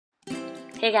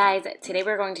Hey guys, today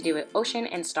we're going to do an ocean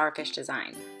and starfish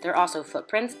design. There are also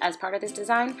footprints as part of this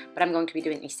design, but I'm going to be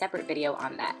doing a separate video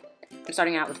on that. I'm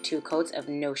starting out with 2 coats of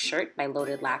No Shirt by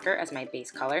Loaded Lacquer as my base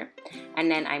color,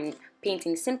 and then I'm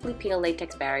painting Simply Peel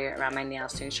latex barrier around my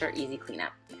nails to ensure easy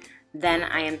cleanup. Then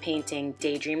I am painting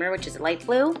Daydreamer, which is light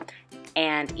blue,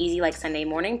 and Easy Like Sunday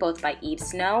Morning, both by Eve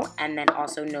Snow, and then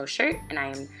also No Shirt, and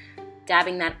I am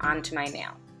dabbing that onto my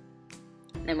nail.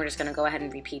 Then we're just going to go ahead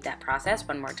and repeat that process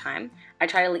one more time. I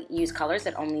try to use colors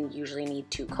that only usually need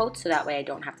 2 coats, so that way I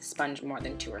don't have to sponge more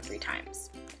than 2 or 3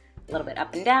 times. A little bit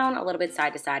up and down, a little bit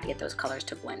side to side to get those colors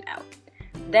to blend out.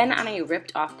 Then on a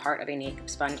ripped off part of a naked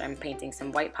sponge, I'm painting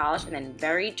some white polish and then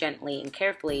very gently and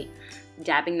carefully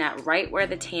dabbing that right where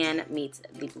the tan meets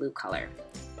the blue color.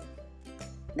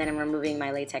 Then I'm removing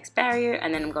my latex barrier,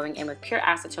 and then I'm going in with pure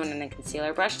acetone and a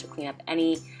concealer brush to clean up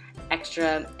any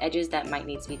extra edges that might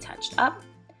need to be touched up.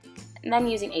 And then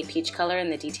using a peach color in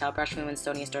the detail brush from the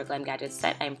Winstonia Store Glam Gadget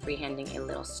set, I'm freehanding a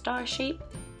little star shape.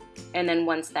 And then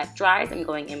once that dries, I'm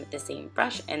going in with the same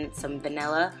brush and some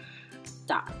vanilla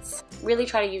dots. Really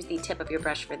try to use the tip of your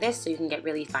brush for this so you can get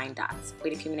really fine dots.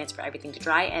 Wait a few minutes for everything to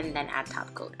dry and then add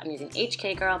top coat. I'm using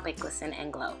HK Girl by Glisten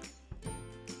and Glow.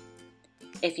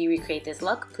 If you recreate this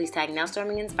look, please tag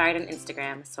Nailstorming Inspired on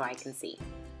Instagram so I can see.